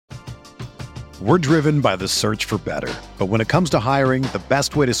We're driven by the search for better. But when it comes to hiring, the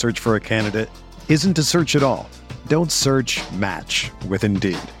best way to search for a candidate isn't to search at all. Don't search, match with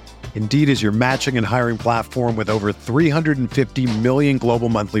Indeed. Indeed is your matching and hiring platform with over 350 million global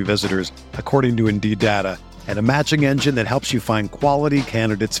monthly visitors, according to Indeed data, and a matching engine that helps you find quality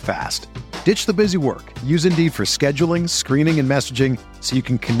candidates fast. Ditch the busy work. Use Indeed for scheduling, screening, and messaging so you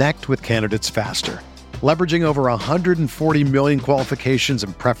can connect with candidates faster. Leveraging over 140 million qualifications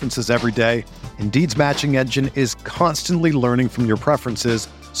and preferences every day, Indeed's matching engine is constantly learning from your preferences,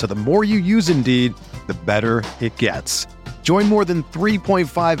 so the more you use Indeed, the better it gets. Join more than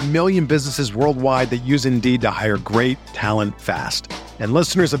 3.5 million businesses worldwide that use Indeed to hire great talent fast. And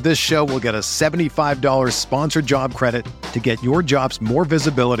listeners of this show will get a $75 sponsored job credit to get your jobs more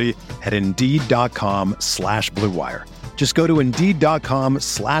visibility at Indeed.com/Blue Wire. Just go to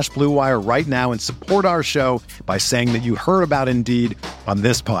Indeed.com/Blue Wire right now and support our show by saying that you heard about Indeed on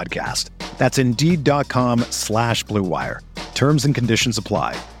this podcast. That's Indeed.com/Blue Wire. Terms and conditions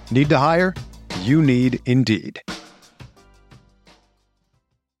apply. Need to hire? You need Indeed.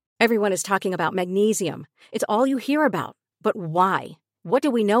 Everyone is talking about magnesium. It's all you hear about. But why? What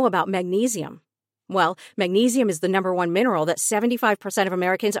do we know about magnesium? Well, magnesium is the number one mineral that 75% of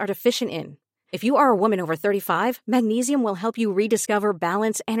Americans are deficient in. If you are a woman over 35, magnesium will help you rediscover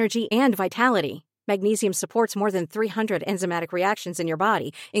balance, energy, and vitality. Magnesium supports more than 300 enzymatic reactions in your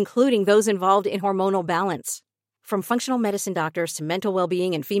body, including those involved in hormonal balance. From functional medicine doctors to mental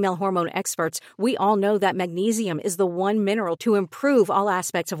well-being and female hormone experts, we all know that magnesium is the one mineral to improve all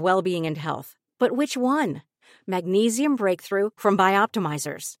aspects of well-being and health. But which one? Magnesium Breakthrough from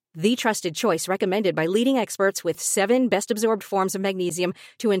Bioptimizers, the trusted choice recommended by leading experts with 7 best-absorbed forms of magnesium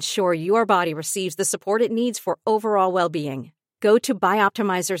to ensure your body receives the support it needs for overall well-being. Go to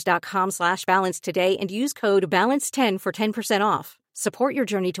bioptimizers.com/balance today and use code BALANCE10 for 10% off. Support your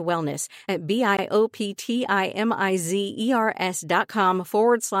journey to wellness at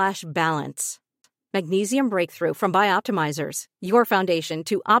bioptimizers.com/balance. Magnesium Breakthrough from Bioptimizers, your foundation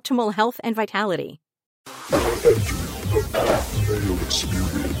to optimal health and vitality. Entering the Pat Mayo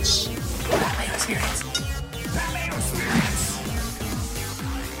Experience. Pat Mayo Experience. Pat Mayo Experience.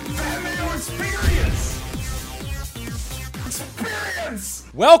 Pat Mayo Experience. Experience.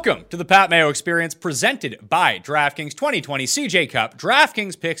 Welcome to the Pat Mayo Experience, presented by DraftKings 2020 CJ Cup.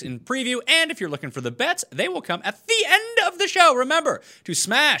 DraftKings picks in preview, and if you're looking for the bets, they will come at the end of the show. Remember to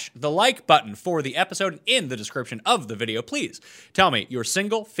smash the like button for the episode in the description of the video. Please tell me your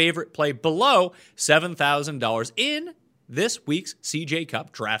single favorite play below $7,000 in this week's CJ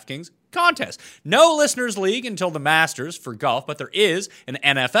Cup DraftKings contest. No Listeners League until the Masters for golf, but there is an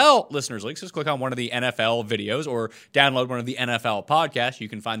NFL Listeners League. So just click on one of the NFL videos or download one of the NFL podcasts. You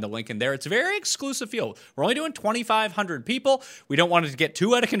can find the link in there. It's a very exclusive field. We're only doing 2,500 people. We don't want it to get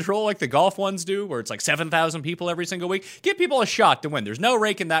too out of control like the golf ones do, where it's like 7,000 people every single week. Give people a shot to win. There's no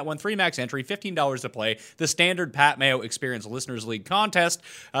rake in that one. 3 max entry, $15 to play. The standard Pat Mayo Experience Listeners League contest.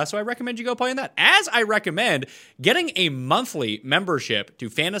 So I recommend you go play in that. As I recommend getting a monthly membership to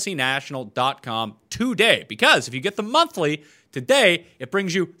FantasyNational.com today, because if you get the monthly today, it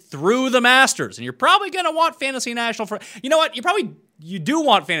brings you through the Masters, and you're probably going to want Fantasy National for, you know what, you do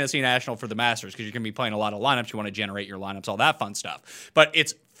want Fantasy National for the Masters because you're going to be playing a lot of lineups. You want to generate your lineups, all that fun stuff. But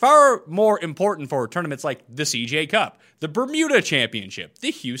it's far more important for tournaments like the CJ Cup, the Bermuda Championship,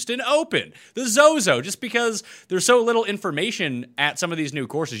 the Houston Open, the Zozo, just because there's so little information at some of these new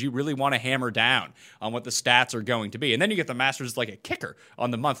courses, you really want to hammer down on what the stats are going to be. And then you get the Masters like a kicker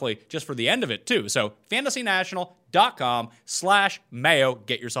on the monthly just for the end of it too. So FantasyNational.com/Mayo.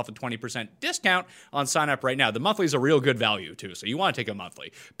 Get yourself a 20% discount on sign up right now. The monthly is a real good value too, so you want to take a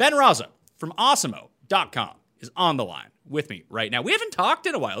monthly. Ben Raza from Awesemo.com is on the line with me right now. We haven't talked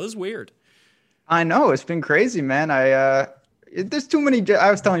in a while. This is weird. I know, it's been crazy, man. There's too many. I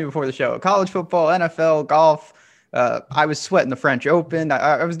was telling you before the show, college football, NFL, golf. I was sweating the French Open.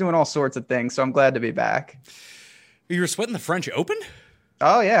 I was doing all sorts of things, so I'm glad to be back. You were sweating the French Open?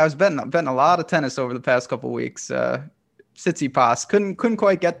 Oh yeah, I was betting a lot of tennis over the past couple of weeks. Tsitsipas couldn't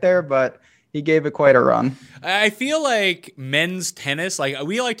quite get there, but he gave it quite a run. I feel like men's tennis, like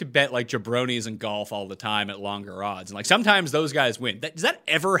we like to bet like jabronis and golf all the time at longer odds. And like sometimes those guys win. Does that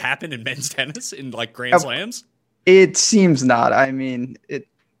ever happen in men's tennis in like Grand Slams? It seems not. I mean, if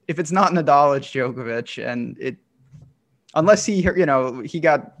it's not Nadal, it's Djokovic. And unless he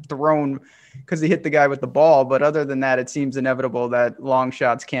got thrown because he hit the guy with the ball. But other than that, it seems inevitable that long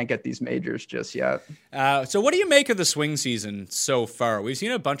shots can't get these majors just yet. So what do you make of the swing season so far? We've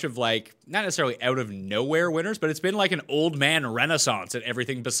seen a bunch of like, not necessarily out of nowhere winners, but it's been like an old man renaissance at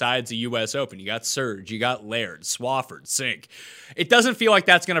everything besides the U.S. Open. You got Serge, you got Laird, Swafford, Sink. It doesn't feel like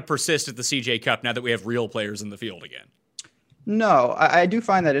that's going to persist at the CJ Cup now that we have real players in the field again. No, I do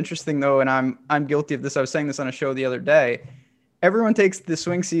find that interesting, though, and I'm guilty of this. I was saying this on a show the other day. Everyone takes the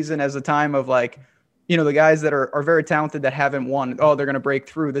swing season as a time of like, you know, the guys that are very talented that haven't won. Oh, they're going to break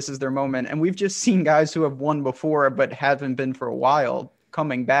through. This is their moment. And we've just seen guys who have won before but haven't been for a while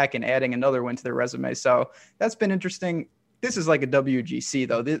coming back and adding another win to their resume. So that's been interesting. This is like a WGC,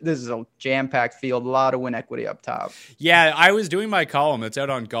 though. This is a jam-packed field, a lot of win equity up top. Yeah, I was doing my column. It's out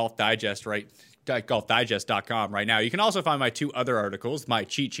on Golf Digest, right? golfdigest.com right now. You can also find my 2 other articles. My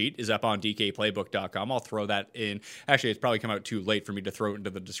cheat sheet is up on dkplaybook.com. I'll throw that in. Actually, it's probably come out too late for me to throw it into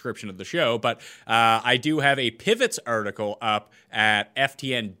the description of the show, but I do have a pivots article up at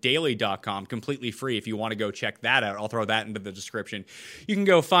ftndaily.com, completely free if you want to go check that out. I'll throw that into the description. You can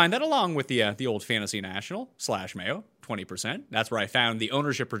go find that along with the old Fantasy National /Mayo. 20%. That's where I found the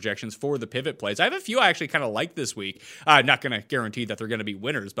ownership projections for the pivot plays. I have a few I actually kind of like this week. Not going to guarantee that they're going to be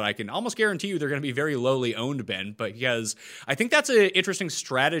winners, but I can almost guarantee you they're going to be very lowly owned, Ben, because I think that's an interesting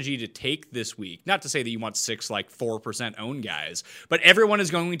strategy to take this week. Not to say that you want 6 like 4% owned guys, but everyone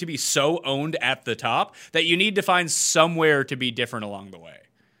is going to be so owned at the top that you need to find somewhere to be different along the way.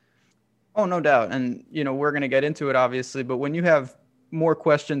 Oh, no doubt. And, you know, we're going to get into it, obviously, but when you have more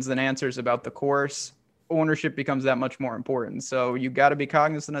questions than answers about the course, ownership becomes that much more important. So you got to be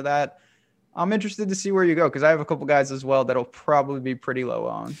cognizant of that. I'm interested to see where you go because I have a couple guys as well that'll probably be pretty low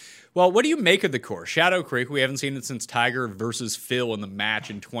on. Well, what do you make of the course? Shadow Creek, we haven't seen it since Tiger versus Phil in the match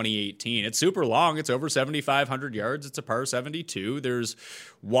in 2018. It's super long. It's over 7,500 yards. It's a par 72. There's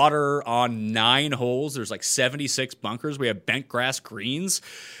water on 9 holes. There's like 76 bunkers. We have bent grass greens.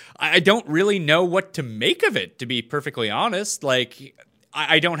 I don't really know what to make of it, to be perfectly honest. Like,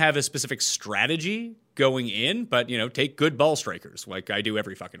 I don't have a specific strategy going in, but, you know, take good ball strikers like I do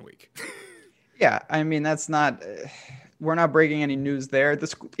every fucking week. Yeah, I mean, that's not we're not breaking any news there.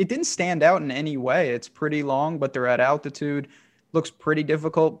 It didn't stand out in any way. It's pretty long, but they're at altitude. Looks pretty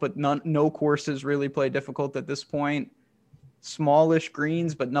difficult, but no courses really play difficult at this point. Smallish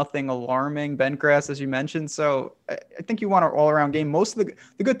greens, but nothing alarming. Bent grass, as you mentioned. So I think you want an all-around game. Most of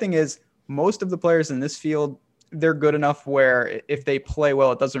the good thing is most of the players in this field, they're good enough where if they play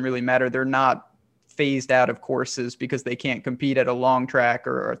well, it doesn't really matter. They're not phased out of courses because they can't compete at a long track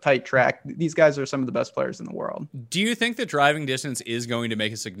or a tight track. These guys are some of the best players in the world. Do you think that driving distance is going to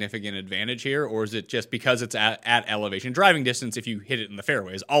make a significant advantage here, or is it just because it's at elevation? Driving distance, if you hit it in the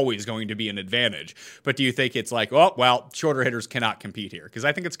fairway, is always going to be an advantage. But do you think it's like, oh, well, shorter hitters cannot compete here? Because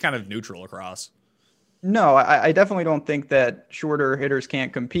I think it's kind of neutral across. No, I definitely don't think that shorter hitters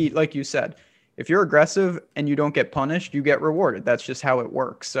can't compete. Like you said, if you're aggressive and you don't get punished, you get rewarded. That's just how it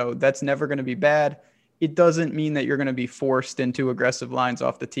works. So that's never going to be bad. It doesn't mean that you're going to be forced into aggressive lines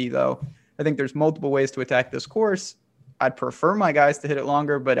off the tee, though. I think there's multiple ways to attack this course. I'd prefer my guys to hit it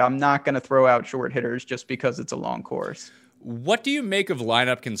longer, but I'm not going to throw out short hitters just because it's a long course. What do you make of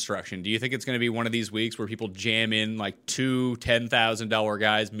lineup construction? Do you think it's going to be one of these weeks where people jam in like 2 $10,000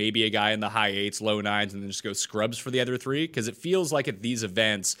 guys, maybe a guy in the high 8s, low 9s, and then just go scrubs for the other 3? Because it feels like at these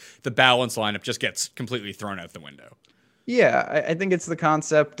events, the balance lineup just gets completely thrown out the window. Yeah, I think it's the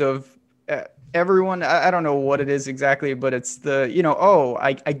concept of everyone. I don't know what it is exactly, but it's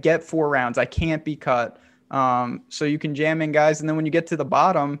I get 4 rounds. I can't be cut. So you can jam in guys. And then when you get to the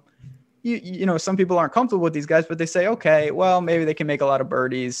bottom, you know, some people aren't comfortable with these guys, but they say, okay, well, maybe they can make a lot of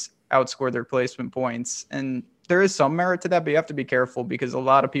birdies, outscore their placement points. And there is some merit to that, but you have to be careful because a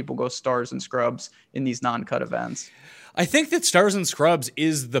lot of people go stars and scrubs in these non-cut events. I think that stars and scrubs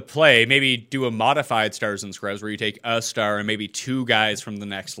is the play. Maybe do a modified stars and scrubs where you take a star and maybe 2 guys from the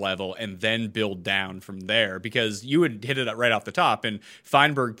next level and then build down from there, because you would hit it right off the top. And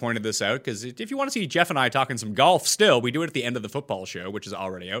Feinberg pointed this out because if you want to see Jeff and I talking some golf still, we do it at the end of the football show, which is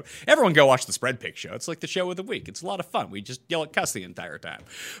already out. Everyone go watch the Spread Pick show. It's like the show of the week. It's a lot of fun. We just yell at cuss the entire time.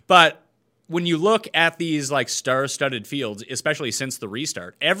 But when you look at these like star-studded fields, especially since the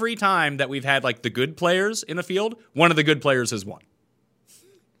restart, every time that we've had like the good players in a field, one of the good players has won.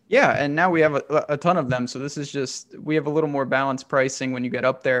 Yeah, and now we have a ton of them. So this is just, we have a little more balanced pricing when you get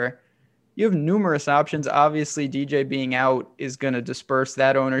up there. You have numerous options. Obviously, DJ being out is going to disperse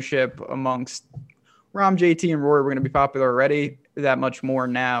that ownership amongst Rahm, JT, and Rory. We're going to be popular already, that much more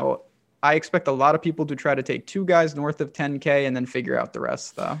now. I expect a lot of people to try to take 2 guys north of 10K and then figure out the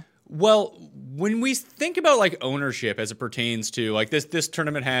rest, though. Well, when we think about like ownership as it pertains to like this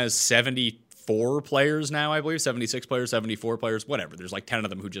tournament has 74 players now, I believe, 76 players, 74 players, whatever. There's like 10 of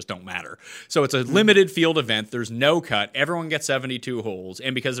them who just don't matter. So it's a limited field event. There's no cut. Everyone gets 72 holes.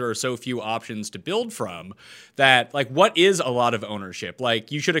 And because there are so few options to build from, that like what is a lot of ownership? Like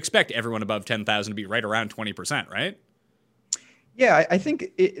you should expect everyone above 10,000 to be right around 20%, right? Yeah, I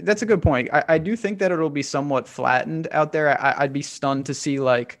think that's a good point. I do think that it'll be somewhat flattened out there. I'd be stunned to see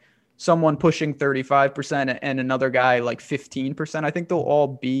like someone pushing 35% and another guy like 15%. I think they'll all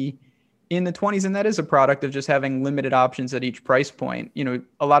be in the 20s, and that is a product of just having limited options at each price point. You know,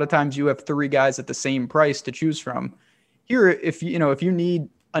 a lot of times you have 3 guys at the same price to choose from. Here, if you need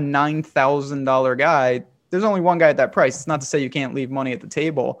a $9,000 guy, there's only one guy at that price. It's not to say you can't leave money at the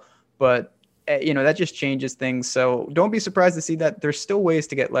table, but that just changes things. So don't be surprised to see that there's still ways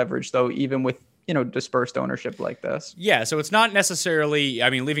to get leverage, though, even with dispersed ownership like this. Yeah, so it's not necessarily, I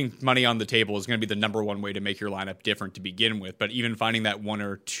mean, leaving money on the table is going to be the number one way to make your lineup different to begin with, but even finding that 1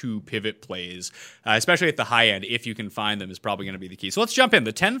 or 2 pivot plays, especially at the high end, if you can find them, is probably going to be the key. So let's jump in.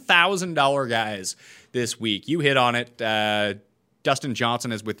 The $10,000 guys this week. You hit on it. Dustin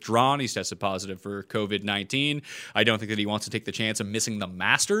Johnson has withdrawn. He's tested positive for COVID-19. I don't think that he wants to take the chance of missing the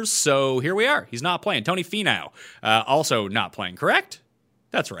Masters, so here we are. He's not playing. Tony Finau, also not playing, correct?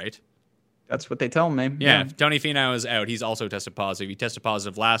 That's right. That's what they tell me. Yeah, Tony Finau is out. He's also tested positive. He tested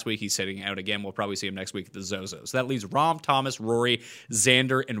positive last week. He's sitting out again. We'll probably see him next week at the Zozo. So that leaves Rahm, Thomas, Rory,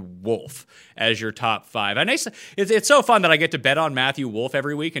 Xander, and Wolff as your top 5. And it's so fun that I get to bet on Matthew Wolff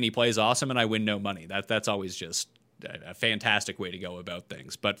every week, and he plays awesome, and I win no money. That's always just a fantastic way to go about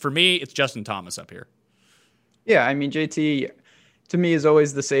things. But for me, it's Justin Thomas up here. Yeah, I mean, JT, to me, is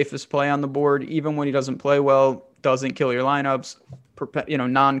always the safest play on the board, even when he doesn't play well, doesn't kill your lineups.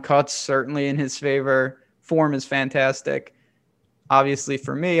 Non-cuts certainly in his favor. Form is fantastic. Obviously,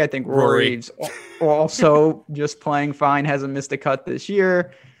 for me, I think Rory's also just playing fine. Hasn't missed a cut this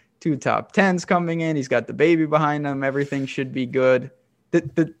year. 2 top 10s coming in. He's got the baby behind him. Everything should be good.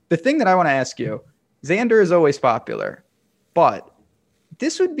 The thing that I want to ask you, Xander is always popular, but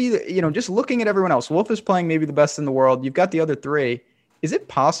this would be, just looking at everyone else. Wolff is playing maybe the best in the world. You've got the other 3. Is it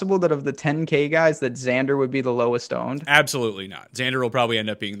possible that of the 10K guys that Xander would be the lowest owned? Absolutely not. Xander will probably end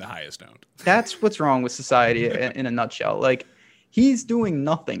up being the highest owned. That's what's wrong with society in a nutshell. Like, he's doing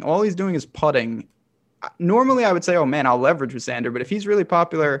nothing. All he's doing is putting. Normally, I would say, oh, man, I'll leverage with Xander. But if he's really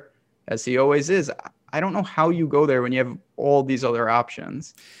popular, as he always is, I don't know how you go there when you have all these other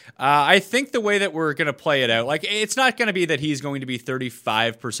options. I think the way that we're going to play it out, like it's not going to be that he's going to be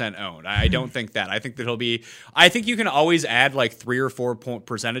 35% owned. I don't think that. I think that I think you can always add like 3 or 4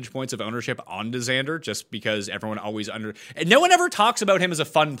 percentage points of ownership onto Xander just because everyone always and no one ever talks about him as a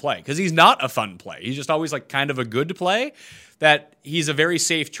fun play because he's not a fun play. He's just always like kind of a good play. That he's a very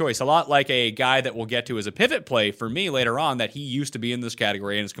safe choice, a lot like a guy that we'll get to as a pivot play for me later on that he used to be in this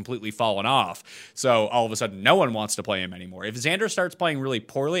category and has completely fallen off. So all of a sudden, no one wants to play him anymore. If Xander starts playing really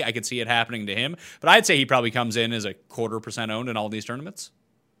poorly, I could see it happening to him. But I'd say he probably comes in as a 0.25% owned in all these tournaments.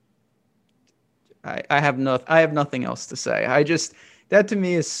 I have nothing else to say. That to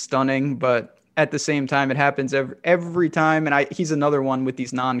me is stunning, but at the same time, it happens every time. And he's another one with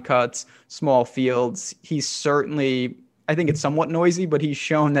these non-cuts, small fields. He's certainly, I think it's somewhat noisy, but he's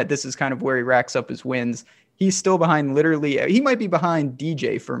shown that this is kind of where he racks up his wins. He's still behind he might be behind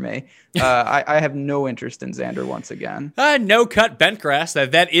DJ for me. I have no interest in Xander once again. No cut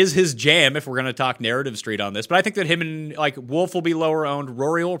Bentgrass. That is his jam if we're going to talk Narrative Street on this. But I think that him and like Wolff will be lower owned.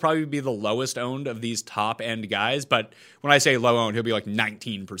 Rory will probably be the lowest owned of these top end guys. But when I say low owned, he'll be like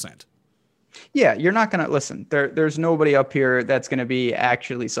 19%. Yeah, you're not going to listen. There's nobody up here that's going to be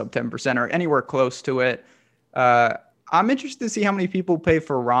actually sub 10% or anywhere close to it. I'm interested to see how many people pay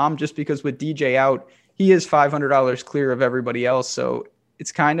for Rahm just because with DJ out, he is $500 clear of everybody else. So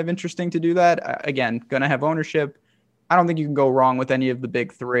it's kind of interesting to do that. Again, going to have ownership. I don't think you can go wrong with any of the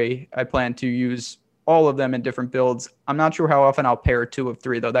big 3. I plan to use all of them in different builds. I'm not sure how often I'll pair 2 of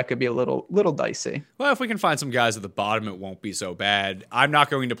 3, though. That could be a little dicey. Well, if we can find some guys at the bottom, it won't be so bad. I'm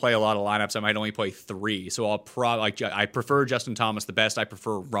not going to play a lot of lineups. I might only play 3. So I prefer Justin Thomas the best. I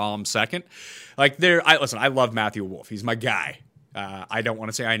prefer Rahm second. I love Matthew Wolff. He's my guy. I don't want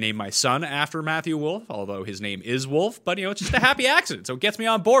to say I named my son after Matthew Wolff, although his name is Wolff, but it's just a happy accident. So it gets me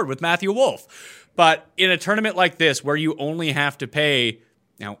on board with Matthew Wolff. But in a tournament like this, where you only have to pay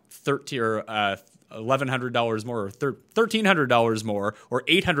now 13 or $1,100 more or $1,300 more or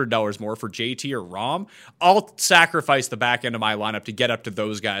 $800 more for JT or Rom, I'll sacrifice the back end of my lineup to get up to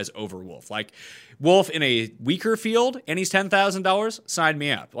those guys over Wolf. Like, Wolf in a weaker field and he's $10,000, sign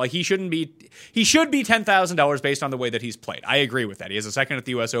me up. Like, he should be $10,000 based on the way that he's played. I agree with that. He has a second at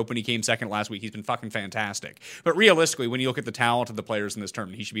the US Open. He came second last week. He's been fucking fantastic. But realistically, when you look at the talent of the players in this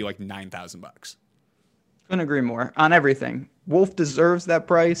tournament, he should be like $9,000. Couldn't agree more on everything. Wolf deserves that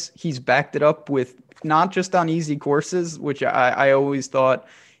price. He's backed it up with not just on easy courses, which I always thought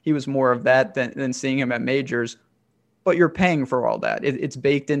he was more of that than seeing him at majors. But you're paying for all that. It's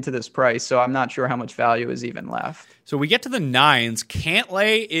baked into this price, so I'm not sure how much value is even left. So we get to the nines.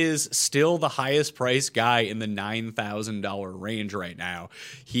 Cantlay is still the highest priced guy in the $9,000 range right now.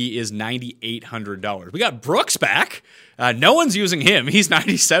 He is $9,800. We got Brooks back. No one's using him. He's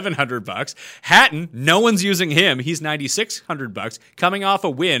 $9,700. Hatton, no one's using him. He's $9,600, coming off a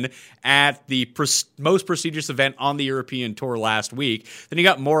win at the most prestigious event on the European Tour last week. Then you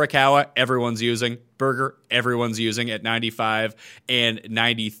got Morikawa, everyone's using. Berger, everyone's using at $9,500 and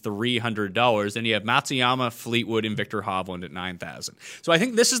 $9,300. Then you have Matsuyama, Fleetwood, and Victor Hovland at $9,000. So I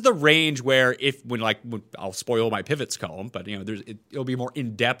think this is the range where I'll spoil my pivots column, but it'll be more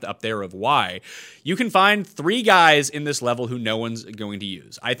in depth up there of why you can find three guys in this level who no one's going to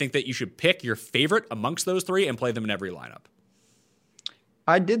use. I think that you should pick your favorite amongst those three and play them in every lineup.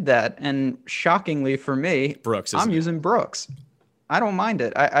 I did that, and shockingly for me, Brooks. I'm using Brooks. I don't mind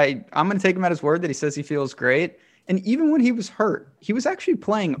it. I'm going to take him at his word that he says he feels great. And even when he was hurt, he was actually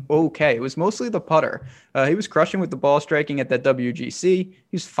playing okay. It was mostly the putter. He was crushing with the ball striking at that WGC. He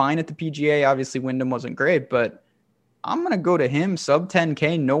was fine at the PGA. Obviously, Wyndham wasn't great, but I'm going to go to him, sub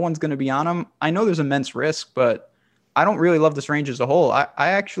 10K. No one's going to be on him. I know there's immense risk, but I don't really love this range as a whole. I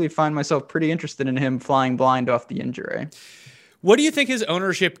actually find myself pretty interested in him flying blind off the injury. What do you think his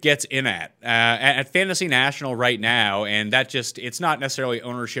ownership gets in at Fantasy National right now? And it's not necessarily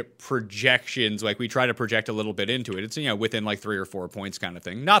ownership projections. Like, we try to project a little bit into it. It's, within like 3 or 4 points kind of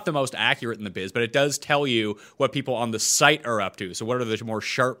thing. Not the most accurate in the biz, but it does tell you what people on the site are up to. So what are the more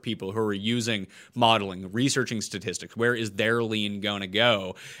sharp people who are using modeling, researching statistics? Where is their lean going to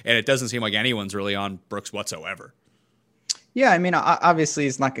go? And it doesn't seem like anyone's really on Brooks whatsoever. Yeah, I mean, obviously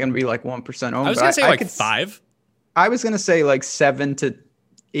it's not going to be like 1% owned. I was going to say like 5. I was going to say like 7 to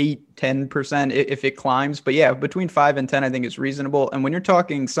 8, 10% if it climbs. But yeah, between 5 and 10, I think is reasonable. And when you're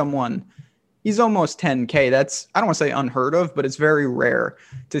talking someone, he's almost 10K. That's, I don't want to say unheard of, but it's very rare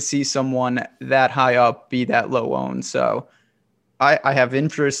to see someone that high up be that low owned. So I have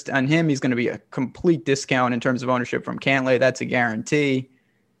interest in him. He's going to be a complete discount in terms of ownership from Cantlay. That's a guarantee.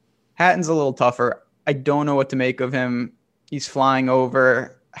 Hatton's a little tougher. I don't know what to make of him. He's flying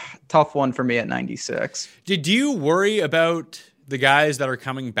over. Tough one for me at 96. Did you worry about the guys that are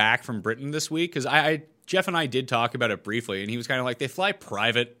coming back from Britain this week? Because Jeff and I did talk about it briefly, and he was kind of like, they fly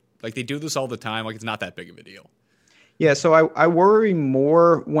private. Like, they do this all the time. Like, it's not that big of a deal. Yeah, so I worry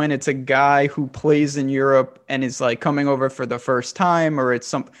more when it's a guy who plays in Europe and is like coming over for the first time, or it's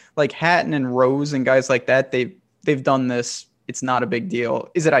some like Hatton and Rose and guys like that. They've done this. It's not a big deal.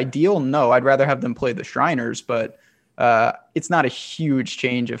 Is it ideal? No, I'd rather have them play the Shriners, but it's not a huge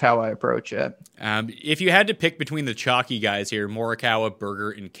change of how I approach it. If you had to pick between the chalky guys here, Morikawa,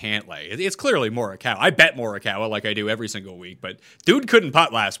 Berger, and Cantlay, it's clearly Morikawa. I bet Morikawa like I do every single week, but dude couldn't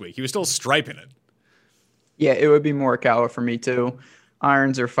putt last week. He was still striping it. Yeah, it would be Morikawa for me too.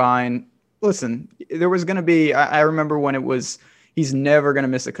 Irons are fine. Listen, there was going to be, I remember when it was, he's never going to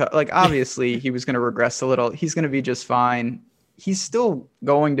miss a cut. Like, obviously, he was going to regress a little. He's going to be just fine. He's still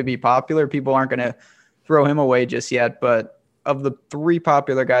going to be popular. People aren't going to throw him away just yet, but of the 3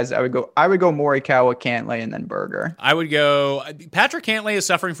 popular guys, I would go Morikawa, Cantlay, and then Berger. I would go Patrick Cantlay is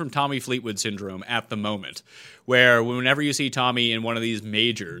suffering from Tommy Fleetwood syndrome at the moment, where whenever you see Tommy in one of these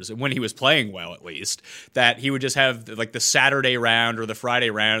majors, when he was playing well at least, that he would just have like the Saturday round or the Friday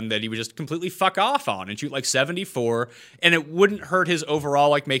round that he would just completely fuck off on and shoot like 74, and it wouldn't hurt his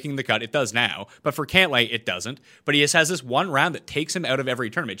overall like making the cut. It does now, but for Cantlay it doesn't. But he just has this one round that takes him out of every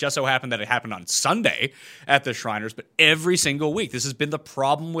tournament. It just so happened that it happened on Sunday at the Shriners, but every single week this has been the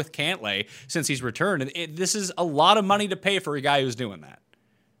problem with Cantlay since he's returned, and this is a lot of money to pay for a guy who's doing that.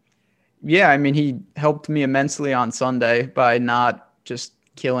 Yeah, I mean, he helped me immensely on Sunday by not just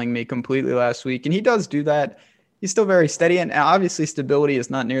killing me completely last week. And he does do that. He's still very steady. And obviously stability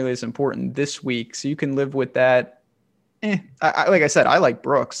is not nearly as important this week. So you can live with that. Like I said, I like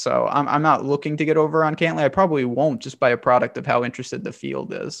Brooks. So I'm not looking to get over on Cantlay. I probably won't, just by a product of how interested the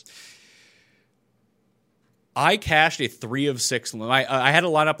field is. I cashed a 3 of 6. I had a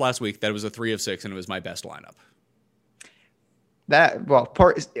lineup last week that was a 3 of 6, and it was my best lineup.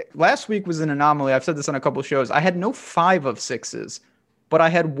 last week was an anomaly. I've said this on a couple shows. I had no 5 of 6s, but I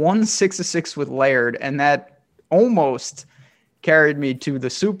had 1 6 of 6 with Laird, and that almost carried me to the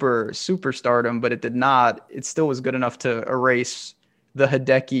superstardom, but it did not. It still was good enough to erase the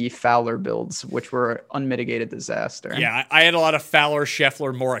Hideki Fowler builds, which were unmitigated disaster. Yeah, I had a lot of Fowler,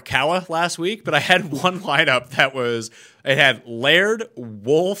 Scheffler, Morikawa last week, but I had one lineup it had Laird,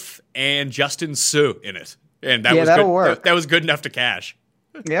 Wolf, and Justin Suh in it. And that was that'll good. work. That was good enough to cash.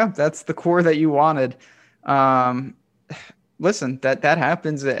 Yeah, that's the core that you wanted. Listen, that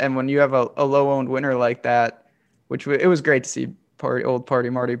happens, and when you have a low-owned winner like that, it was great to see old Party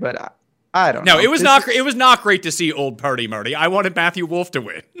Marty, but I don't know. No, it was not great to see old Party Marty. I wanted Matthew Wolff to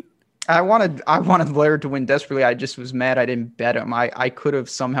win. I wanted Laird to win desperately. I just was mad I didn't bet him. I could have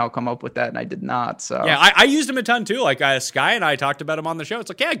somehow come up with that, and I did not. So yeah, I used him a ton too. Like Sky and I talked about him on the show. It's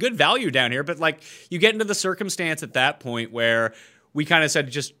like, yeah, good value down here, but like you get into the circumstance at that point where we kind of said,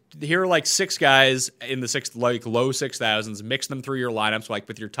 just here are like 6 guys in the low 6,000s, mix them through your lineups like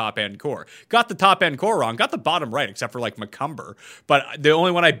with your top end core. Got the top end core wrong, got the bottom right, except for like McCumber. But the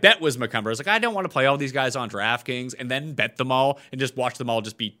only one I bet was McCumber. I was like, I don't want to play all these guys on DraftKings and then bet them all and just watch them all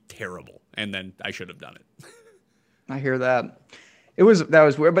just be terrible. And then I should have done it. I hear that. That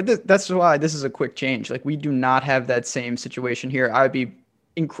was weird, but that's why this is a quick change. Like, we do not have that same situation here. I'd be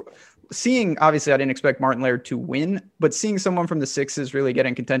seeing, obviously I didn't expect Martin Laird to win, but seeing someone from the 6s really get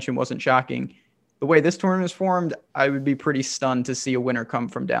in contention wasn't shocking. The way this tournament is formed, I would be pretty stunned to see a winner come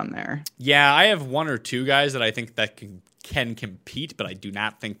from down there. Yeah, I have 1 or 2 guys that I think that can compete, but I do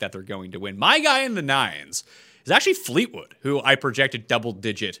not think that they're going to win. My guy in the 9s is actually Fleetwood, who I projected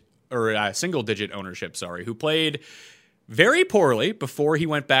single-digit ownership, who played very poorly before he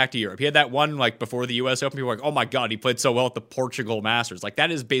went back to Europe. He had that one, like, before the U.S. Open. People were like, oh, my God, he played so well at the Portugal Masters. Like,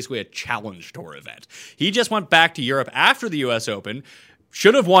 that is basically a challenge tour event. He just went back to Europe after the U.S. Open,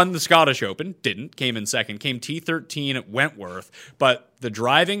 should have won the Scottish Open, didn't, came in second, came T13 at Wentworth, but the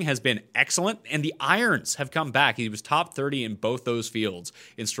driving has been excellent, and the irons have come back. He was top 30 in both those fields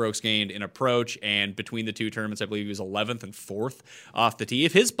in strokes gained in approach, and between the 2 tournaments, I believe he was 11th and 4th off the tee.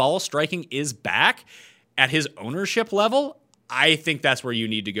 If his ball striking is back at his ownership level, I think that's where you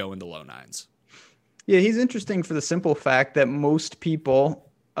need to go in the low 9s. Yeah, he's interesting for the simple fact that most people,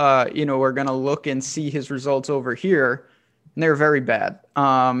 are going to look and see his results over here, and they're very bad.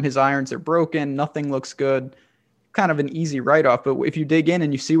 His irons are broken. Nothing looks good. Kind of an easy write-off. But if you dig in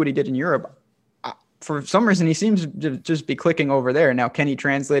and you see what he did in Europe, for some reason he seems to just be clicking over there. Now, can he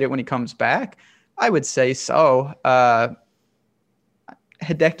translate it when he comes back? I would say so.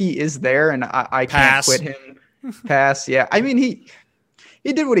 Hideki is there, and I can't quit him. Pass. Yeah. I mean, he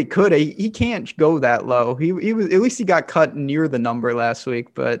did what he could. He can't go that low. He was, at least he got cut near the number last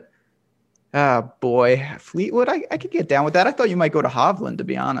week, but boy, Fleetwood, I could get down with that. I thought you might go to Hovland, to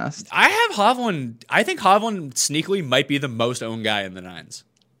be honest. I have Hovland. I think Hovland sneakily might be the most owned guy in the 9s.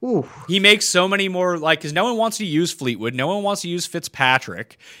 Ooh. He makes so many more, because no one wants to use Fleetwood. No one wants to use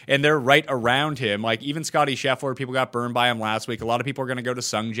Fitzpatrick, and they're right around him. Like, even Scotty Scheffler, people got burned by him last week. A lot of people are going to go to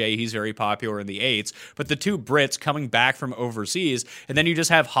Sung Jae. He's very popular in the 8s. But the 2 Brits coming back from overseas, and then you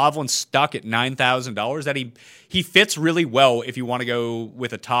just have Hovland stuck at $9,000 that he fits really well if you want to go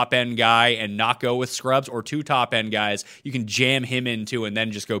with a top-end guy and not go with scrubs, or 2 top-end guys you can jam him into and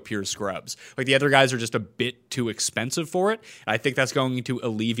then just go pure scrubs. Like, the other guys are just a bit too expensive for it. I think that's going to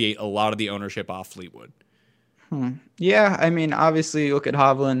alleviate a lot of the ownership off Fleetwood. Yeah, I mean, obviously, you look at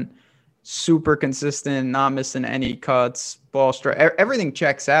Hovland, super consistent, not missing any cuts, ball strike, everything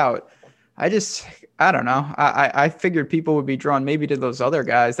checks out. I don't know. I figured people would be drawn maybe to those other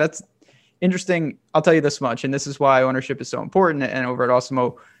guys. That's interesting. I'll tell you this much, and this is why ownership is so important, and over at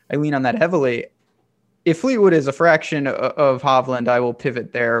Awesemo, I lean on that heavily. If Fleetwood is a fraction of Hovland, I will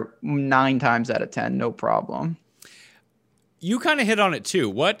pivot there 9 times out of 10, no problem. You kind of hit on it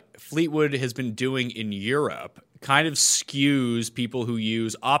too. What Fleetwood has been doing in Europe kind of skews people who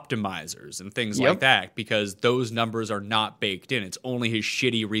use optimizers and things like that, because those numbers are not baked in. It's only his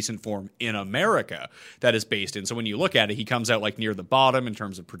shitty recent form in America that is based in. So when you look at it, he comes out like near the bottom in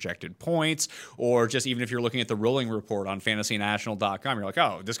terms of projected points, or just even if you're looking at the rolling report on fantasynational.com, you're like,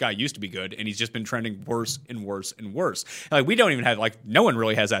 oh, this guy used to be good, and he's just been trending worse and worse and worse. Like, we don't even have, no one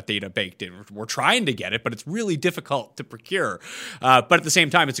really has that data baked in. We're trying to get it, but it's really difficult to procure. But at the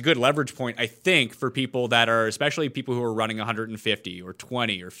same time, it's a good leverage point, I think, for people that are, especially people who are running 150 or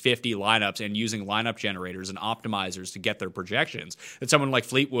 20 or 50 lineups and using lineup generators and optimizers to get their projections, that someone like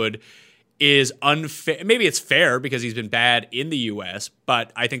Fleetwood is unfair. Maybe it's fair because he's been bad in the U.S.,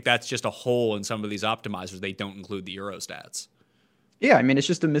 but I think that's just a hole in some of these optimizers. They don't include the Euro stats. Yeah, I mean, it's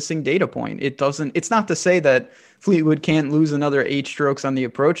just a missing data point. It's not to say that Fleetwood can't lose another 8 strokes on the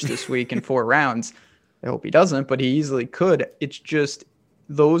approach this week in 4 rounds. I hope he doesn't, but he easily could. It's just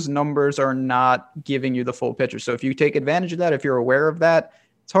those numbers are not giving you the full picture. So if you take advantage of that, if you're aware of that,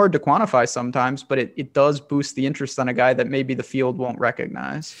 it's hard to quantify sometimes, but it does boost the interest on a guy that maybe the field won't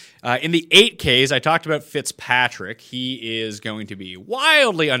recognize. In the 8Ks, I talked about Fitzpatrick. He is going to be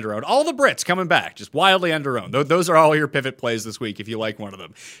wildly underowned. All the Brits coming back, just wildly underowned. Those are all your pivot plays this week if you like one of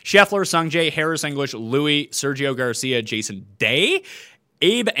them. Scheffler, Sungjae, Harris English, Louis, Sergio Garcia, Jason Day,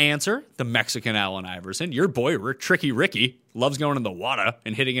 Abe Answer, the Mexican Allen Iverson, your boy Tricky Ricky, loves going in the water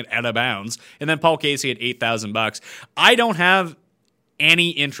and hitting it out of bounds, and then Paul Casey at $8,000. I don't have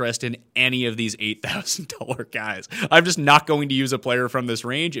any interest in any of these $8,000 guys. I'm just not going to use a player from this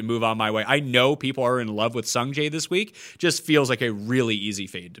range and move on my way. I know people are in love with Sungjae this week. Just feels like a really easy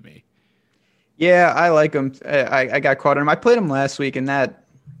fade to me. Yeah, I like him. I got caught in him. I played him last week, and that,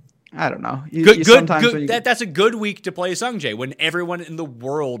 I don't know. That's a good week to play Sungjae when everyone in the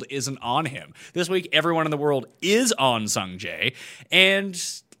world isn't on him. This week, everyone in the world is on Sungjae. And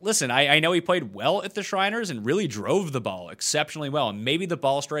listen, I know he played well at the Shriners and really drove the ball exceptionally well. And maybe the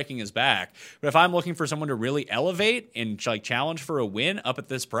ball striking is back. But if I'm looking for someone to really elevate and challenge for a win up at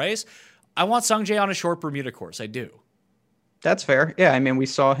this price, I want Sungjae on a short Bermuda course. I do. That's fair. Yeah, I mean, we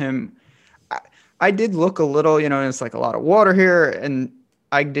saw him. I did look a little, it's like a lot of water here, and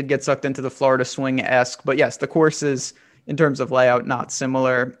I did get sucked into the Florida swing-esque, but yes, the courses in terms of layout, not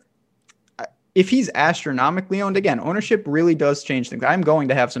similar. If he's astronomically owned, again, ownership really does change things. I'm going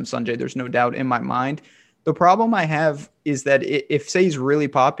to have some Sungjae. There's no doubt in my mind. The problem I have is that if say he's really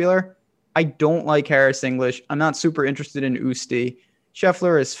popular, I don't like Harris English. I'm not super interested in Usti.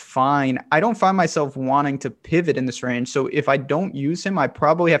 Scheffler is fine. I don't find myself wanting to pivot in this range. So if I don't use him, I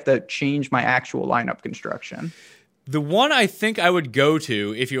probably have to change my actual lineup construction. The one I think I would go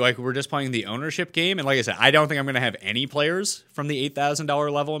to if you we're just playing the ownership game, and like I said, I don't think I'm going to have any players from the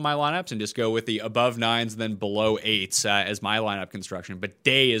 $8,000 level in my lineups and just go with the above 9s and then below 8s as my lineup construction. But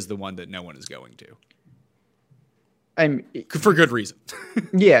Day is the one that no one is going to. For good reason.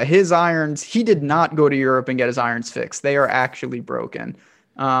 Yeah, his irons, he did not go to Europe and get his irons fixed. They are actually broken.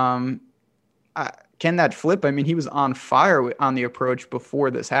 Can that flip? I mean, he was on fire on the approach before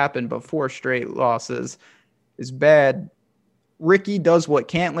this happened, but 4 straight losses is bad. Ricky does what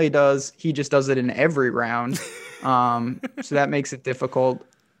Cantlay does. He just does it in every round. So that makes it difficult.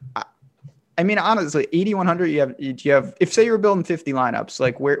 I mean, honestly, 8,100, you have, if say you were building 50 lineups,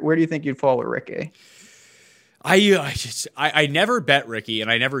 like where do you think you'd fall with Ricky? I never bet Ricky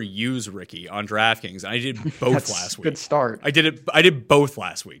and I never use Ricky on DraftKings. I did both last week. Good start. I did both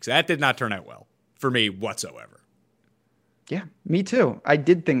last week. So that did not turn out well for me whatsoever. Yeah, me too. I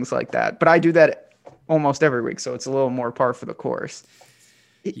did things like that, but I do that almost every week, so it's a little more par for the course.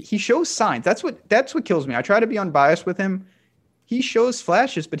 He shows signs. That's what kills me. I try to be unbiased with him. He shows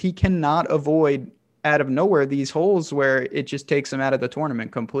flashes, but he cannot avoid out of nowhere these holes where it just takes him out of the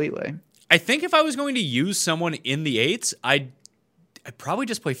tournament completely. I think if I was going to use someone in the 8s, I'd probably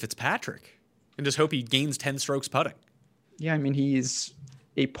just play Fitzpatrick and just hope he gains 10 strokes putting. Yeah, I mean, he's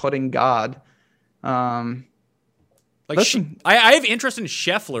a putting god. I have interest in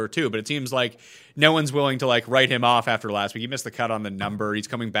Scheffler too, but it seems like no one's willing to write him off after last week. He missed the cut on the number. He's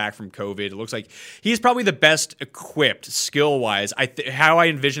coming back from COVID. It looks like he's probably the best equipped skill-wise. How I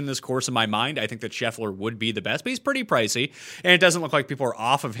envision this course in my mind, I think that Scheffler would be the best, but he's pretty pricey, and it doesn't look like people are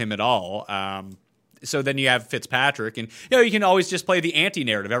off of him at all. So then you have Fitzpatrick, and you can always just play the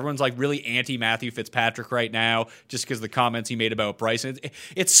anti-narrative. Everyone's really anti-Matthew Fitzpatrick right now just because of the comments he made about Bryson.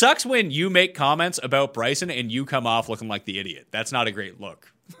 It sucks when you make comments about Bryson and you come off looking like the idiot. That's not a great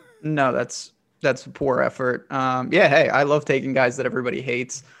look. No, that's a poor effort. Hey, I love taking guys that everybody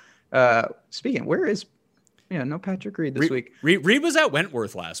hates. Speaking, where is no Patrick Reed this week? Reed was at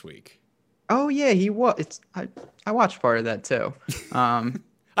Wentworth last week. Oh yeah, he was. I watched part of that too.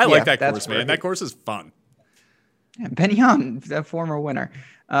 I like that course, man. That course is fun. Yeah, Benyon, that former winner.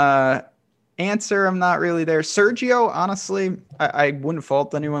 Answer, I'm not really there. Sergio, honestly, I wouldn't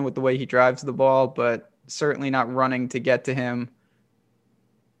fault anyone with the way he drives the ball, but certainly not running to get to him.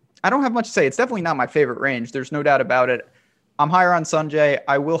 I don't have much to say. It's definitely not my favorite range. There's no doubt about it. I'm higher on Sungjae.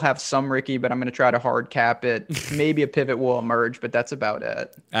 I will have some Ricky, but I'm going to try to hard cap it. Maybe a pivot will emerge, but that's about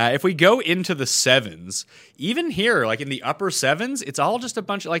it. If we go into the 7s, even here, in the upper 7s, it's all just a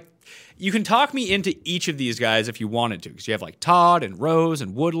bunch of you can talk me into each of these guys if you wanted to, because you have like Todd and Rose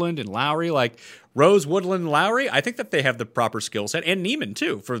and Woodland and Lowry. Like Rose, Woodland, and Lowry, I think that they have the proper skill set, and Neiman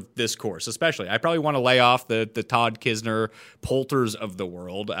too for this course especially. I probably want to lay off the Todd Kisner, Poulters of the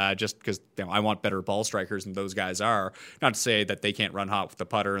world, just because I want better ball strikers than those guys are. Not to say that they can't run hot with the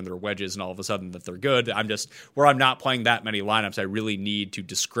putter and their wedges and all of a sudden that they're good. I'm just, where I'm not playing that many lineups, I really need to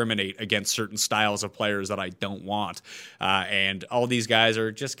discriminate against certain styles of players that I don't want. And all these guys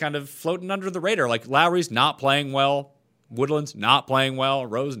are just kind of floating under the radar. Like Lowry's not playing well. Woodland's not playing well.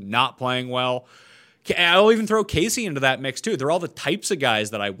 Rose not playing well. I'll even throw Casey into that mix too. They're all the types of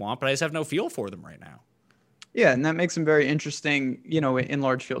guys that I want, but I just have no feel for them right now. Yeah, and that makes them very interesting, in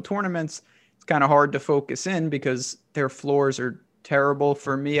large field tournaments. It's kind of hard to focus in because their floors are terrible.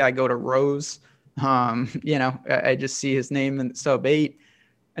 For me, I go to Rose. I just see his name in sub 8.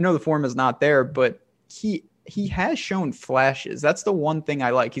 I know the form is not there, but he has shown flashes. That's the one thing I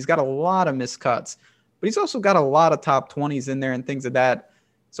like. He's got a lot of missed cuts, but he's also got a lot of top 20s in there and things of that.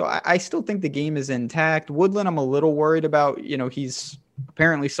 So I still think the game is intact. Woodland, I'm a little worried about. He's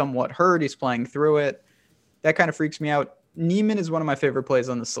apparently somewhat hurt. He's playing through it. That kind of freaks me out. Neiman is one of my favorite plays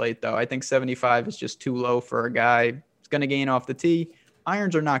on the slate, though. I think 75 is just too low for a guy who's going to gain off the tee.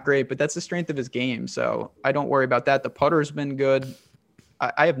 Irons are not great, but that's the strength of his game, so I don't worry about that. The putter's been good.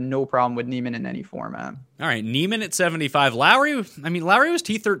 I have no problem with Neiman in any format. All right, Neiman at 75. Lowry was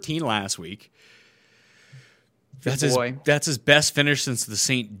T13 last week. That's his best finish since the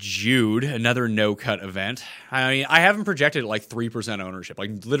St. Jude, another no-cut event. I mean, I have him projected at like 3% ownership.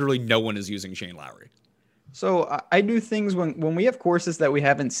 Like literally no one is using Shane Lowry. So I do things when we have courses that we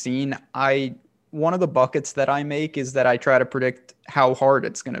haven't seen. One of the buckets that I make is that I try to predict how hard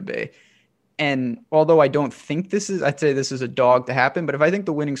it's going to be. And although I don't think I'd say this is a dog to happen, but if I think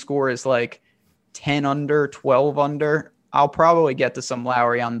the winning score is like 10 under, 12 under, I'll probably get to some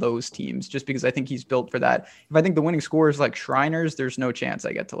Lowry on those teams just because I think he's built for that. If I think the winning score is like Shriners, there's no chance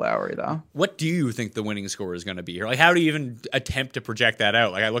I get to Lowry, though. What do you think the winning score is going to be here? Like, how do you even attempt to project that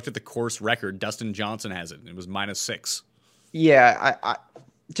out? Like, I looked at the course record. Dustin Johnson has it. It was -6. Yeah, I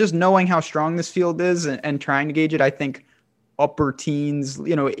just knowing how strong this field is and trying to gauge it, I think upper teens,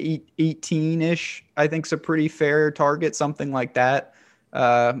 18-ish, I think is a pretty fair target, something like that.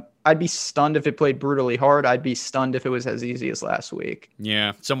 I'd be stunned if it played brutally hard. I'd be stunned if it was as easy as last week.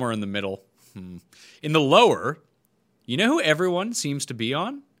 Yeah, somewhere in the middle. In the lower, you know who everyone seems to be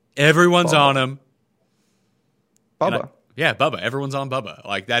on? Everyone's on him. Bubba. Bubba. Everyone's on Bubba.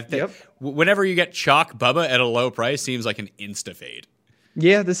 Like that. Yep. Whenever you get chalk Bubba at a low price, seems like an insta-fade.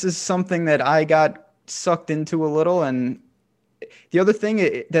 Yeah, this is something that I got sucked into a little, and the other thing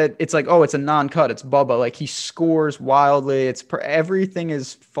that it's like, oh, it's a non-cut. It's Bubba. Like he scores wildly. Everything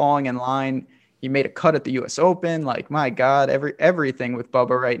is falling in line. He made a cut at the U.S. Open. Like, my God, everything with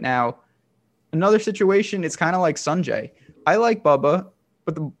Bubba right now. Another situation, it's kind of like Sanjay. I like Bubba,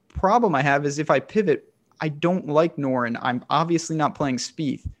 but the problem I have is if I pivot, I don't like Noren. I'm obviously not playing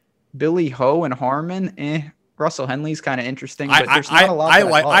Spieth. Billy Ho and Harman, Russell Henley's kind of interesting, but there's not a lot.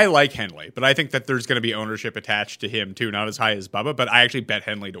 I like Henley, but I think that there's going to be ownership attached to him too, not as high as Bubba, but I actually bet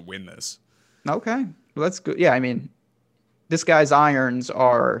Henley to win this. Okay, well, that's good. Yeah, I mean, this guy's irons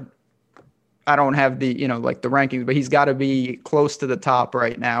are, I don't have the, like the rankings, but he's got to be close to the top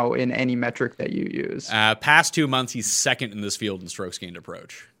right now in any metric that you use. Past 2 months, he's second in this field in strokes gained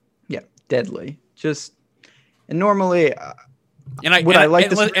approach. Yeah, deadly. And normally... I like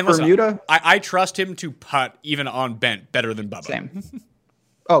this Bermuda? I trust him to putt even on bent better than Bubba. Same.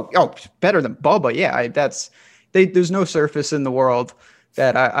 Oh, better than Bubba. Yeah, there's no surface in the world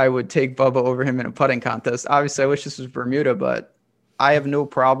that I would take Bubba over him in a putting contest. Obviously, I wish this was Bermuda, but I have no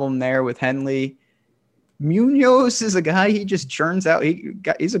problem there with Henley. Munoz is a guy, he just churns out.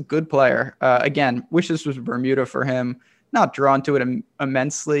 He's a good player. Again, wish this was Bermuda for him. Not drawn to it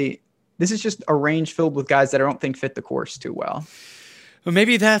immensely. This is just a range filled with guys that I don't think fit the course too well. Well,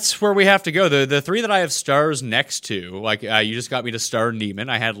 maybe that's where we have to go. The three that I have stars next to, like you just got me to star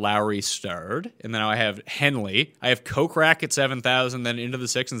Neiman. I had Lowry starred, and then I have Henley. I have Kokrak at 7,000. Then into the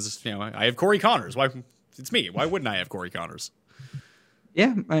sixes, I have Corey Connors. Why? It's me. Why wouldn't I have Corey Connors?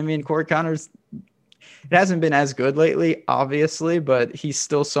 Yeah, I mean Corey Connors. It hasn't been as good lately, obviously, but he's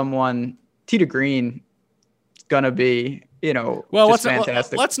still someone. Tee to green, gonna be.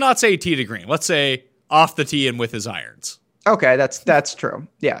 Fantastic. Let's not say tee to green. Let's say off the tee and with his irons. Okay, that's true.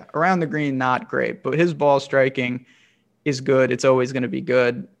 Yeah, around the green, not great, but his ball striking is good. It's always going to be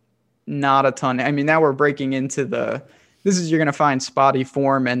good. Not a ton. I mean, now we're breaking into you're going to find spotty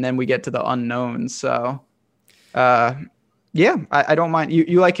form, and then we get to the unknowns. So, I don't mind.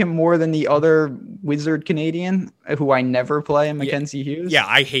 You like him more than the other wizard Canadian who I never play in Mackenzie Hughes. Yeah,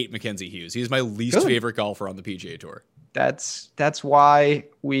 I hate Mackenzie Hughes. He's my least favorite golfer on the PGA Tour. That's why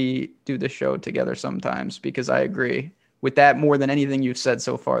we do the show together sometimes, because I agree with that more than anything you've said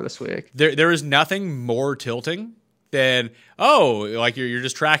so far this week. There is nothing more tilting than, like you're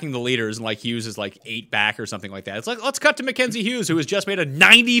just tracking the leaders and like Hughes is like 8 back or something like that. It's like, let's cut to Mackenzie Hughes, who has just made a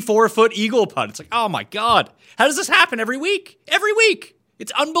 94-foot eagle putt. It's like, oh my God, how does this happen every week? Every week.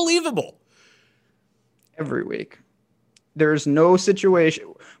 It's unbelievable. Every week. There's no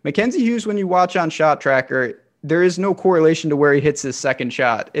situation. Mackenzie Hughes, when you watch on Shot Tracker, there is no correlation to where he hits his second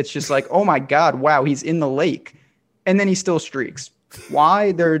shot. It's just like, oh my God, wow, he's in the lake. And then he still streaks.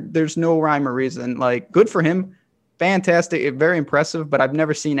 Why? There's no rhyme or reason. Like, good for him. Fantastic. Very impressive, but I've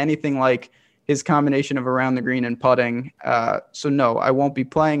never seen anything like his combination of around the green and putting. So no, I won't be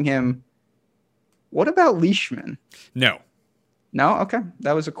playing him. What about Leishman? No. No? Okay.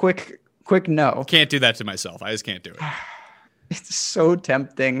 That was a quick no. Can't do that to myself. I just can't do it. It's so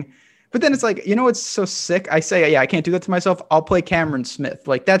tempting. But then it's like, it's so sick. I say, yeah, I can't do that to myself. I'll play Cameron Smith.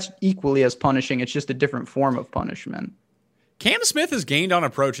 Like, that's equally as punishing. It's just a different form of punishment. Cam Smith has gained on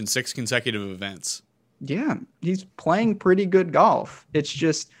approach in 6 consecutive events. Yeah, he's playing pretty good golf. It's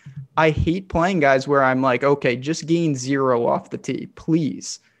just, I hate playing guys where I'm like, okay, just gain 0 off the tee,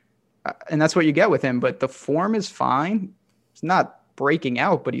 please. And that's what you get with him. But the form is fine. It's not breaking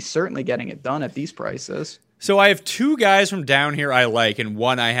out, but he's certainly getting it done at these prices. So I have 2 guys from down here I like, and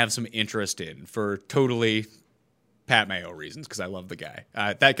one I have some interest in for totally Pat Mayo reasons, because I love the guy.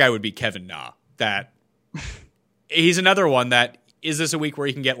 That guy would be Kevin Na. He's another one that, is this a week where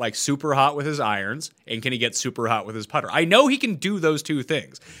he can get like super hot with his irons, and can he get super hot with his putter? I know he can do those 2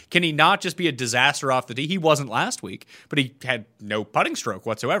 things. Can he not just be a disaster off the tee? He wasn't last week, but he had no putting stroke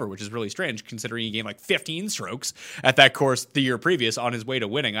whatsoever, which is really strange considering he gained like 15 strokes at that course the year previous on his way to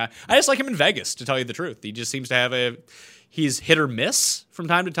winning. I just like him in Vegas, to tell you the truth. He just seems to have he's hit or miss from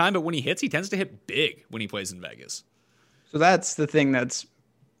time to time, but when he hits, he tends to hit big when he plays in Vegas. So that's the thing that's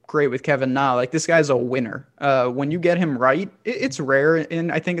great with Kevin Na. Like, this guy's a winner. When you get him right, it's rare in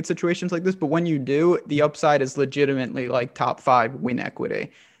situations like this, but when you do, the upside is legitimately like top 5 win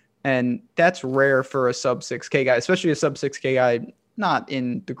equity. And that's rare for a sub 6K guy, especially a sub 6K guy not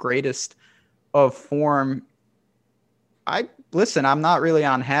in the greatest of form. I'm not really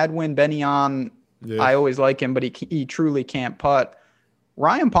on Hadwin. Benny on, yeah. I always like him, but he truly can't putt.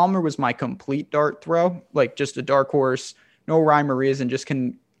 Ryan Palmer was my complete dart throw, like just a dark horse, no rhyme or reason,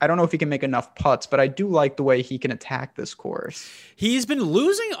 I don't know if he can make enough putts, but I do like the way he can attack this course. He's been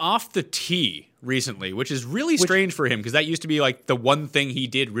losing off the tee recently, which is really strange for him, because that used to be like the one thing he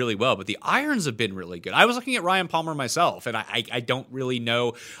did really well, but the irons have been really good. I was looking at Ryan Palmer myself, and I don't really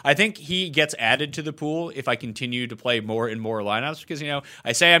know. I think he gets added to the pool if I continue to play more and more lineups, because,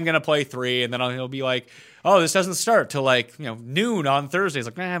 I say I'm going to play 3, and then he'll be like, oh, this doesn't start till like, noon on Thursday. It's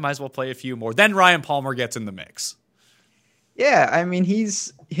like, I might as well play a few more. Then Ryan Palmer gets in the mix. Yeah, I mean,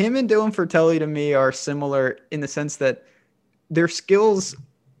 him and Dylan Fratelli to me are similar in the sense that their skills,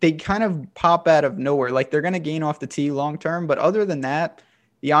 they kind of pop out of nowhere. Like, they're going to gain off the tee long term, but other than that,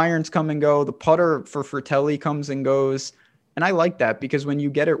 the irons come and go. The putter for Fratelli comes and goes, and I like that because when you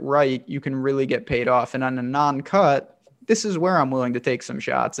get it right, you can really get paid off. And on a non-cut, this is where I'm willing to take some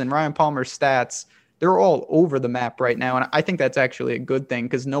shots. And Ryan Palmer's stats, they're all over the map right now, and I think that's actually a good thing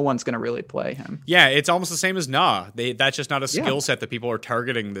because no one's going to really play him. Yeah, it's almost the same as Na. That's just not a skill set that people are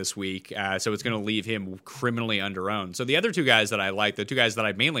targeting this week, so it's going to leave him criminally underowned. So the other 2 guys that I like, the 2 guys that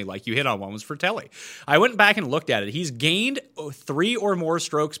I mainly like, you hit on one, was Fratelli. I went back and looked at it. He's gained 3 or more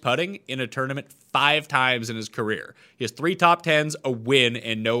strokes putting in a tournament 5 times in his career. He has 3 top 10s, a win,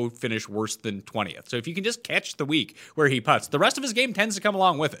 and no finish worse than 20th. So if you can just catch the week where he putts, the rest of his game tends to come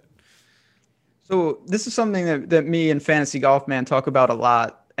along with it. So this is something that me and Fantasy Golf Man talk about a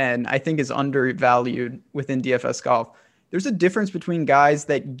lot, and I think is undervalued within DFS golf. There's a difference between guys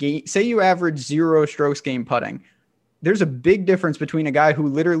that say you average 0 strokes gained putting. There's a big difference between a guy who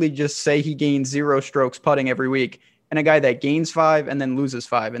literally just say he gains 0 strokes putting every week and a guy that gains 5 and then loses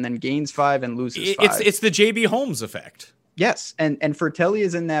 5 and then gains 5 and loses 5. It's the JB Holmes effect. Yes, and Fratelli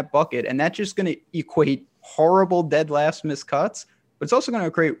is in that bucket, and that's just going to equate horrible dead last missed cuts. But it's also going to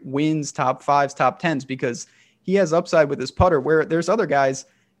create wins, top 5s, top 10s, because he has upside with his putter, where there's other guys,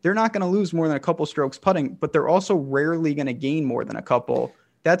 they're not going to lose more than a couple strokes putting, but they're also rarely going to gain more than a couple.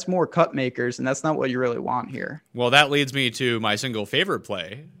 That's more cut makers, and that's not what you really want here. Well, that leads me to my single favorite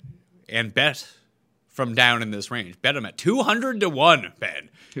play and bet from down in this range. Bet him at 200 to 1, Ben.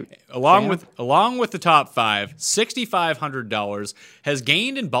 Along with the top 5, $6,500, has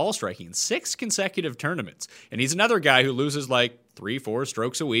gained in ball striking in 6 consecutive tournaments. And he's another guy who loses like 3-4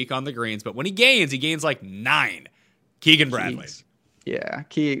 strokes a week on the greens. But when he gains like 9. Keegan Bradley. Yeah,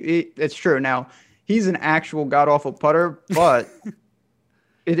 it's true. Now, he's an actual god-awful putter, but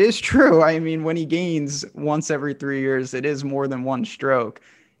it is true. I mean, when he gains once every 3 years, it is more than 1 stroke.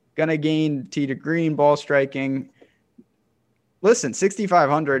 Gonna gain tee to green, ball striking. Listen,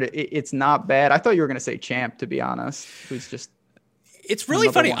 6,500, it's not bad. I thought you were going to say Champ, to be honest, who's just... It's really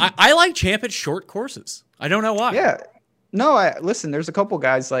funny. I like Champ at short courses. I don't know why. Yeah. No, listen, there's a couple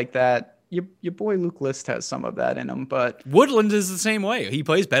guys like that. Your boy Luke List has some of that in him, but... Woodland is the same way. He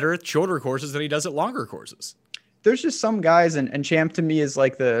plays better at shorter courses than he does at longer courses. There's just some guys, and Champ to me is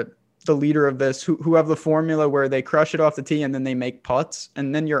like the leader of this, who have the formula where they crush it off the tee and then they make putts,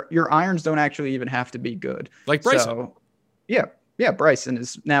 and then your irons don't actually even have to be good. Like Bryson. So, yeah, Bryson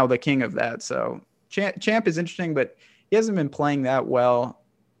is now the king of that. So Champ is interesting, but he hasn't been playing that well.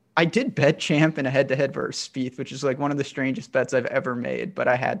 I did bet Champ in a head-to-head versus Spieth, which is like one of the strangest bets I've ever made, but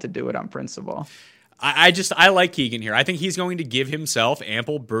I had to do it on principle. I like Keegan here. I think he's going to give himself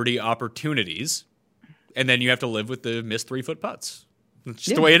ample birdie opportunities, and then you have to live with the missed 3-foot putts. It's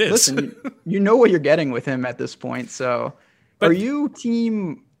just the way it is. Listen, you know what you're getting with him at this point. So, are you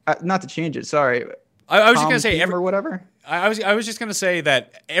team? Not to change it. Sorry. I was just gonna say or whatever. I was just gonna say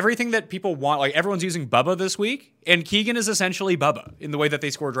that everything that people want, like everyone's using Bubba this week, and Keegan is essentially Bubba in the way that they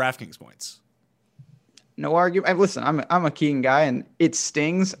score DraftKings points. No argument. Listen, I'm a Keegan guy, and it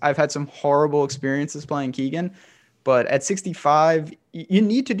stings. I've had some horrible experiences playing Keegan, but at 65, you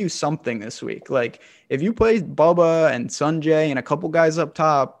need to do something this week. Like, if you play Bubba and Sanjay and a couple guys up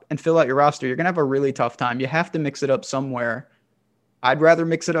top and fill out your roster, you're going to have a really tough time. You have to mix it up somewhere. I'd rather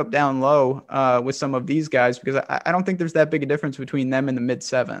mix it up down low with some of these guys because I don't think there's that big a difference between them and the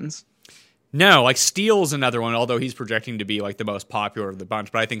mid-sevens. No, like Steele's another one, although he's projecting to be like the most popular of the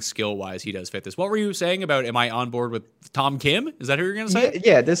bunch. But I think skill-wise, he does fit this. What were you saying about, am I on board with Tom Kim? Is that who you're going to say?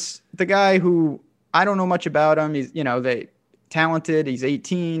 Yeah, the guy who, I don't know much about him. He's, talented. He's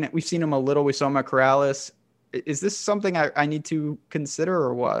 18. We've seen him a little. We saw him at Corrales. Is this something I need to consider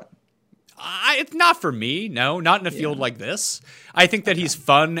or what? It's not for me. No, not in a field like this. I think that he's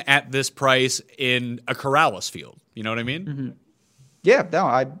fun at this price in a Corrales field. You know what I mean? Mm-hmm. Yeah,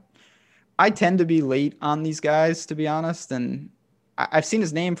 no, I tend to be late on these guys, to be honest. And I've seen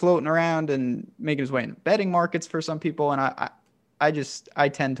his name floating around and making his way in betting markets for some people. And I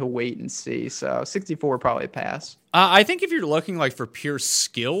tend to wait and see. So 64 probably pass. I think if you're looking like for pure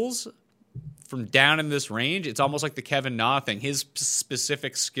skills from down in this range, it's almost like the Kevin Na thing. His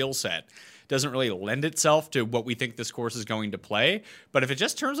specific skill set doesn't really lend itself to what we think this course is going to play. But if it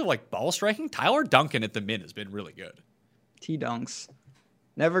just terms of like ball striking, Tyler Duncan at the Min has been really good. T-Dunks.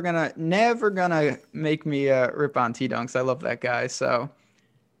 Never gonna make me rip on T-Dunks. I love that guy. So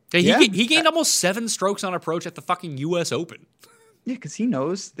he gained almost 7 strokes on approach at the fucking U.S. Open. Yeah, because he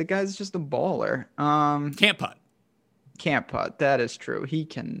knows the guy's just a baller. Can't putt. That is true. He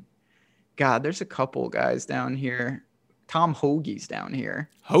can. God, there's a couple guys down here. Tom Hoagie's down here.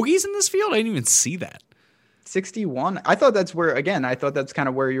 Hoagie's in this field? I didn't even see that. 61. I thought that's kind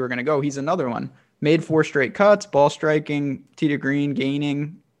of where you were going to go. He's another one. Made 4 straight cuts, ball striking, tee to green,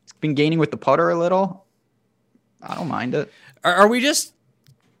 gaining. He's been gaining with the putter a little. I don't mind it. Are we just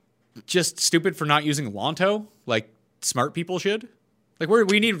stupid for not using Lonto like smart people should? Like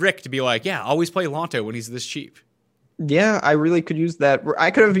we need Rick to be like, yeah, always play Lonto when he's this cheap. Yeah, I really could use that.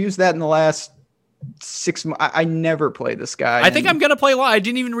 I could have used that in the last 6 months. I never play this guy. I think I'm gonna play Lonto. I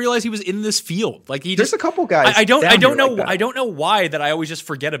didn't even realize he was in this field. Like there's a couple guys. I don't know why that I always just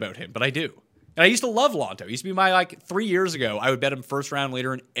forget about him, but I do. And I used to love Lonto. He used to be my 3 years ago. I would bet him first round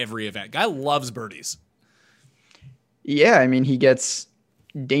leader in every event. Guy loves birdies. Yeah, I mean he gets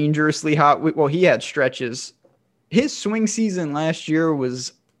dangerously hot. Well, he had stretches. His swing season last year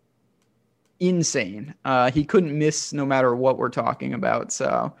was insane. He couldn't miss no matter what we're talking about.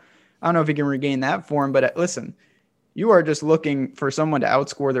 So I don't know if he can regain that form, but listen, you are just looking for someone to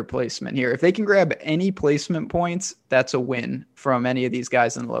outscore their placement here. If they can grab any placement points, that's a win from any of these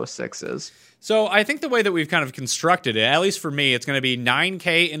guys in the low 6s. So I think the way that we've kind of constructed it, at least for me, it's going to be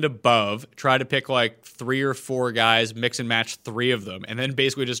 9K and above. Try to pick 3 or 4 guys, mix and match 3 of them, and then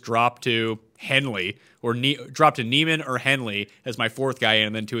basically just drop to Henley or drop to Neiman or Henley as my 4th guy,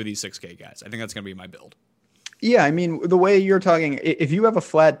 and then 2 of these 6K guys. I think that's going to be my build. Yeah, I mean, the way you're talking, if you have a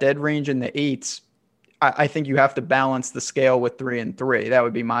flat dead range in the 8s, I think you have to balance the scale with 3 and 3. That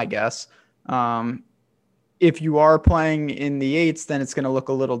would be my guess. If you are playing in the 8s, then it's going to look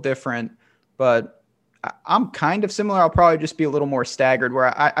a little different. But I'm kind of similar. I'll probably just be a little more staggered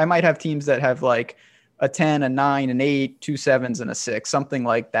where I might have teams that have a 10, a 9, an 8, 2 7s, and a 6, something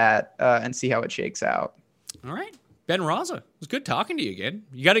like that, and see how it shakes out. All right. Ben Raza, it was good talking to you again.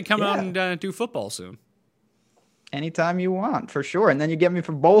 You got to come out and do football soon. Anytime you want, for sure. And then you get me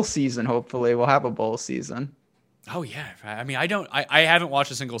for bowl season. Hopefully, we'll have a bowl season. Oh yeah. I mean, I haven't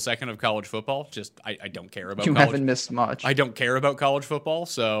watched a single second of college football. Just I don't care about. You college. haven't missed much. I don't care about college football,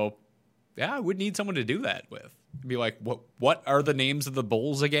 so yeah, I would need someone to do that with. Be like, what are the names of the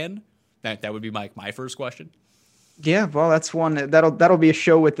bowls again? That would be my first question. Yeah, well, that's one that'll be a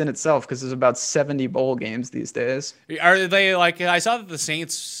show within itself because there's about 70 bowl games these days. Are they like? I saw that the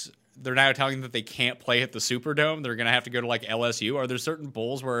Saints. They're now telling them that they can't play at the Superdome. They're going to have to go to like LSU. Are there certain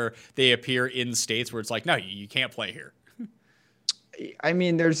bowls where they appear in states where it's like, no, you can't play here? I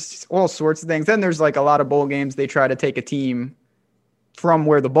mean, there's all sorts of things. Then there's like a lot of bowl games. They try to take a team from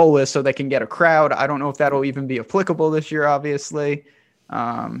where the bowl is so they can get a crowd. I don't know if that'll even be applicable this year, obviously.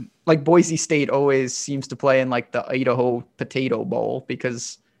 Like Boise State always seems to play in like the Idaho Potato Bowl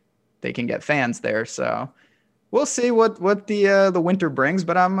because they can get fans there. So we'll see what the winter brings,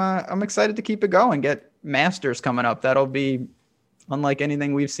 but I'm excited to keep it going. Get Masters coming up. That'll be unlike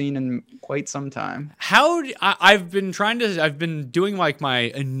anything we've seen in quite some time. I've been doing like my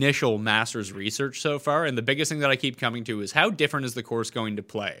initial Masters research so far, and the biggest thing that I keep coming to is how different is the course going to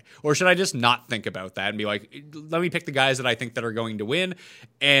play? Or should I just not think about that and be like, let me pick the guys that I think that are going to win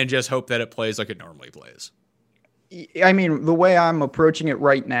and just hope that it plays like it normally plays? I mean, the way I'm approaching it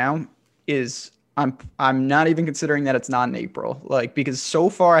right now is I'm not even considering that it's not in April, like, because so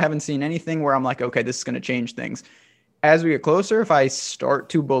far I haven't seen anything where I'm like, okay, this is going to change things. As we get closer, if I start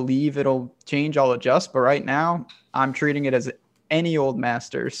to believe it'll change, I'll adjust. But right now, I'm treating it as any old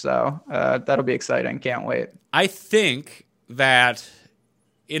Masters. So that'll be exciting. Can't wait. I think that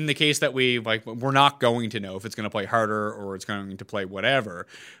in the case that we're not going to know if it's going to play harder or it's going to play whatever,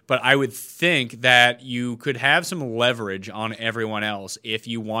 but I would think that you could have some leverage on everyone else if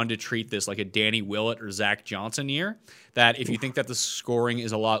you wanted to treat this like a Danny Willett or Zach Johnson year, that if you think that the scoring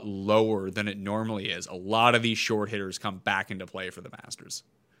is a lot lower than it normally is, a lot of these short hitters come back into play for the Masters.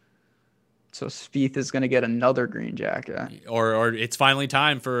 So Spieth is going to get another green jacket. Or it's finally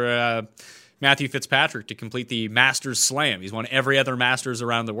time for Matthew Fitzpatrick to complete the Masters Slam. He's won every other Masters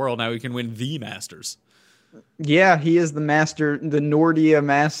around the world. Now he can win the Masters. Yeah, he is the Nordia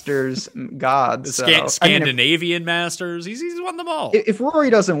Masters god. The Scandinavian Masters. He's won them all. If Rory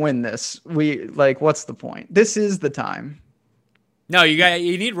doesn't win this, what's the point? This is the time. No,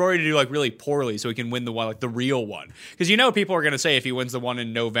 you need Rory to do like really poorly so he can win the one, like the real one. Because people are going to say if he wins the one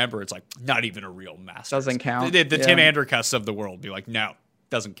in November, it's like not even a real Masters. Doesn't count. The Tim Andercusts of the world be like, no,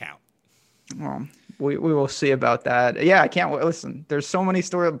 doesn't count. Well, we will see about that. Yeah, I can't wait. Listen, there's so many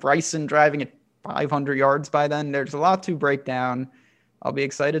stories. Bryson driving at 500 yards by then. There's a lot to break down. I'll be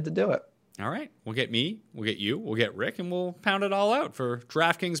excited to do it. All right. We'll get me, we'll get you, we'll get Rick, and we'll pound it all out for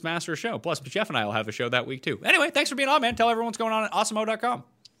DraftKings Master Show. Plus, Jeff and I will have a show that week too. Anyway, thanks for being on, man. Tell everyone what's going on at awesemo.com.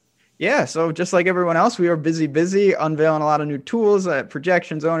 Yeah, so just like everyone else, we are busy, unveiling a lot of new tools,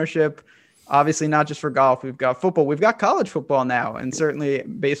 projections, ownership. Obviously, not just for golf. We've got football. We've got college football now, and certainly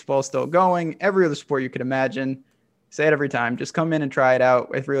baseball still going. Every other sport you could imagine. Say it every time. Just come in and try it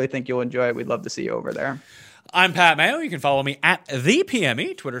out. I really think you'll enjoy it. We'd love to see you over there. I'm Pat Mayo. You can follow me at the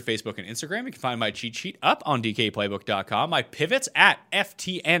PME, Twitter, Facebook, and Instagram. You can find my cheat sheet up on DKPlaybook.com. My pivots at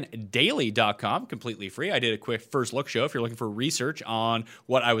FTNDaily.com, completely free. I did a quick first look show if you're looking for research on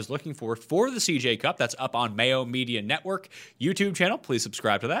what I was looking for the CJ Cup. That's up on Mayo Media Network YouTube channel. Please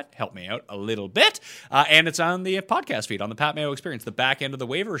subscribe to that. Help me out a little bit. And it's on the podcast feed on the Pat Mayo Experience, the back end of the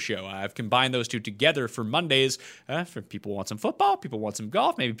waiver show. I've combined those two together for Mondays. For people who want some football, people want some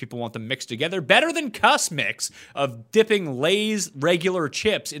golf, maybe people want them mixed together. Better than Cuss Mix of dipping Lay's regular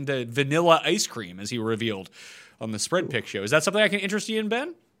chips into vanilla ice cream, as he revealed on the Spread Pick show. Is that something I can interest you in,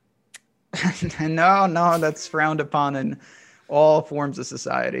 Ben? No, that's frowned upon in all forms of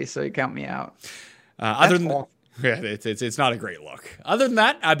society, so you count me out. It's not a great look. Other than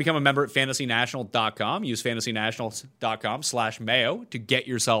that, I become a member at fantasynational.com. Use fantasynational.com/Mayo to get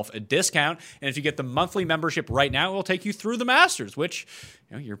yourself a discount. And if you get the monthly membership right now, it will take you through the Masters, which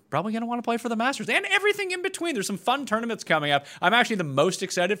you're probably going to want to play for the Masters and everything in between. There's some fun tournaments coming up. I'm actually the most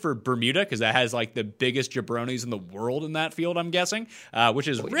excited for Bermuda because that has like the biggest jabronis in the world in that field, I'm guessing, which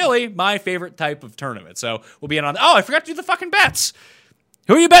is really my favorite type of tournament. So we'll be in on. Oh, I forgot to do the fucking bets.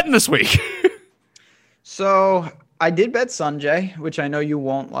 Who are you betting this week? So I did bet Sanjay, which I know you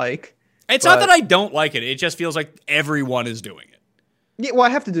won't like. It's not that I don't like it. It just feels like everyone is doing it. Yeah, well, I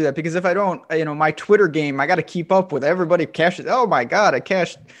have to do that because if I don't, my Twitter game, I got to keep up with everybody cashes. Oh my God, I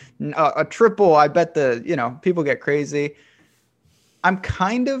cashed a triple. I bet people get crazy. I'm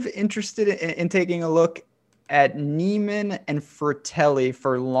kind of interested in taking a look at Neiman and Fratelli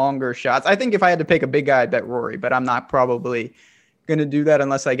for longer shots. I think if I had to pick a big guy, I'd bet Rory, but I'm not probably going to do that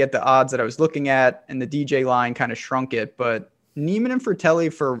unless I get the odds that I was looking at, and the DJ line kind of shrunk it. But Neiman and Fratelli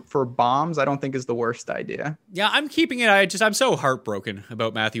for bombs, I don't think is the worst idea. Yeah, I'm keeping it. I'm so heartbroken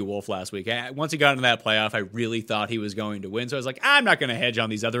about Matthew Wolff last week. Once he got into that playoff, I really thought he was going to win. So I was like, I'm not going to hedge on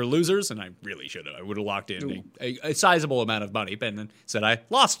these other losers, and I really should have. I would have locked in a sizable amount of money, and then said I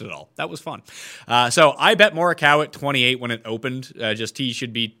lost it all. That was fun. So I bet Morikawa at 28 when it opened. He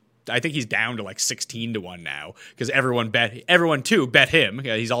should be. I think he's down to like 16-1 now because everyone too bet him.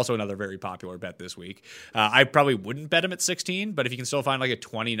 Yeah, he's also another very popular bet this week. I probably wouldn't bet him at 16, but if you can still find like a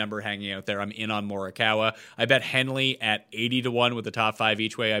 20 number hanging out there, I'm in on Morikawa. I bet Henley at 80-1 with the top 5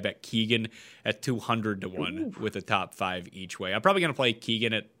 each way. I bet Keegan at 200-1 with the top 5 each way. I'm probably going to play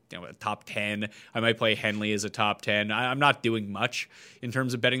Keegan at a top 10. I might play Henley as a top 10. I'm not doing much in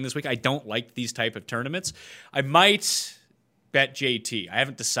terms of betting this week. I don't like these type of tournaments. I might bet JT. I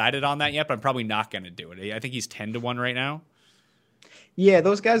haven't decided on that yet, but I'm probably not going to do it. I think he's 10-1 right now. Yeah,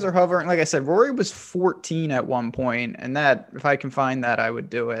 those guys are hovering. Like I said, Rory was 14 at one point, and that if I can find that, I would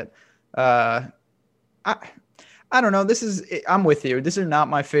do it. I don't know. I'm with you. These are not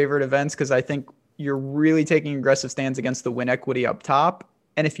my favorite events because I think you're really taking aggressive stands against the win equity up top.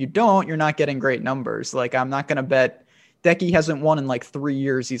 And if you don't, you're not getting great numbers. Like I'm not going to bet. Decky hasn't won in like 3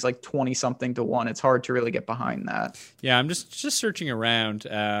 years. He's like 20-something-1. It's hard to really get behind that. Yeah, I'm just searching around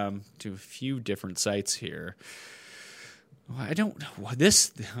to a few different sites here. I don't want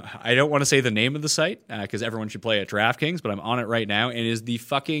to say the name of the site because everyone should play at DraftKings, but I'm on it right now, and it is the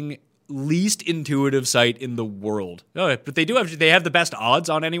fucking least intuitive site in the world. Oh, but they have the best odds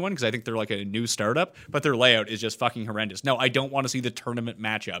on anyone because I think they're like a new startup, but their layout is just fucking horrendous. No, I don't want to see the tournament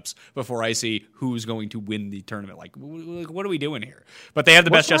matchups before I see who's going to win the tournament. Like, what are we doing here? But they have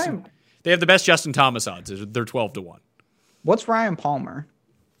the best Justin Thomas odds. They're 12-1. What's Ryan Palmer?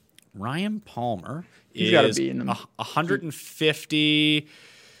 Ryan Palmer He's got to be in the 150.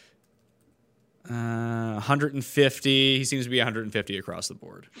 150. He seems to be 150 across the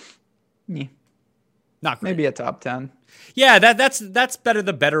board. Yeah. Not great. Maybe a top 10. Yeah, that's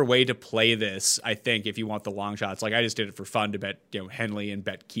the better way to play this, I think, if you want the long shots. Like I just did it for fun to bet Henley and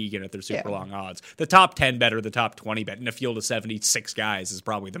bet Keegan at their super long odds. The top 10 bet or the top 20 bet in a field of 76 guys is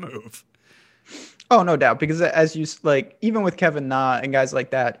probably the move. Oh, no doubt. Because as you like, even with Kevin Na and guys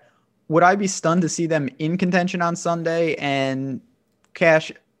like that, would I be stunned to see them in contention on Sunday and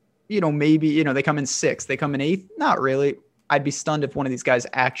cash? Maybe, they come in 6th, they come in 8th. Not really. I'd be stunned if one of these guys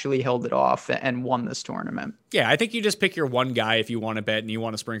actually held it off and won this tournament. Yeah, I think you just pick your one guy if you want to bet and you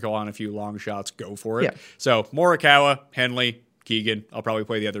want to sprinkle on a few long shots, go for it. Yeah. So Morikawa, Henley, Keegan. I'll probably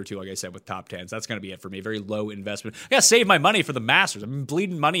play the other two, like I said, with top 10s. That's going to be it for me. Very low investment. I got to save my money for the Masters. I've been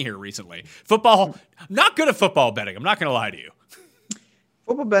bleeding money here recently. Football, I'm not good at football betting. I'm not going to lie to you.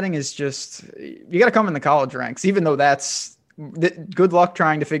 Football betting is just, you got to come in the college ranks, even though that's, good luck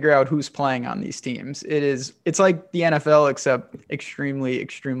trying to figure out who's playing on these teams. It's like the NFL, except extremely,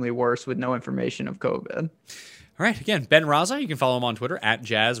 extremely worse with no information of COVID. All right. Again, Ben Raza. You can follow him on Twitter at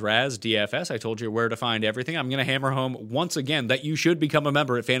JazzRazDFS. I told you where to find everything. I'm going to hammer home once again that you should become a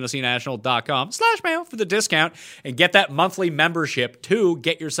member at fantasynational.com/mayo for the discount and get that monthly membership to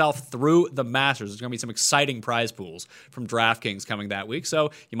get yourself through the Masters. There's going to be some exciting prize pools from DraftKings coming that week.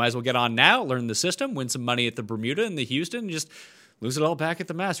 So you might as well get on now, learn the system, win some money at the Bermuda and the Houston, and just lose it all back at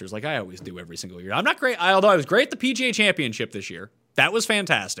the Masters like I always do every single year. I'm not great, although I was great at the PGA Championship this year. That was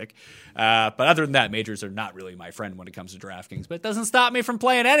fantastic. But other than that, majors are not really my friend when it comes to DraftKings. But it doesn't stop me from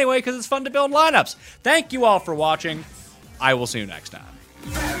playing anyway because it's fun to build lineups. Thank you all for watching. I will see you next time.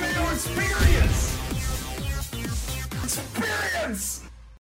 Batman Experience! Experience!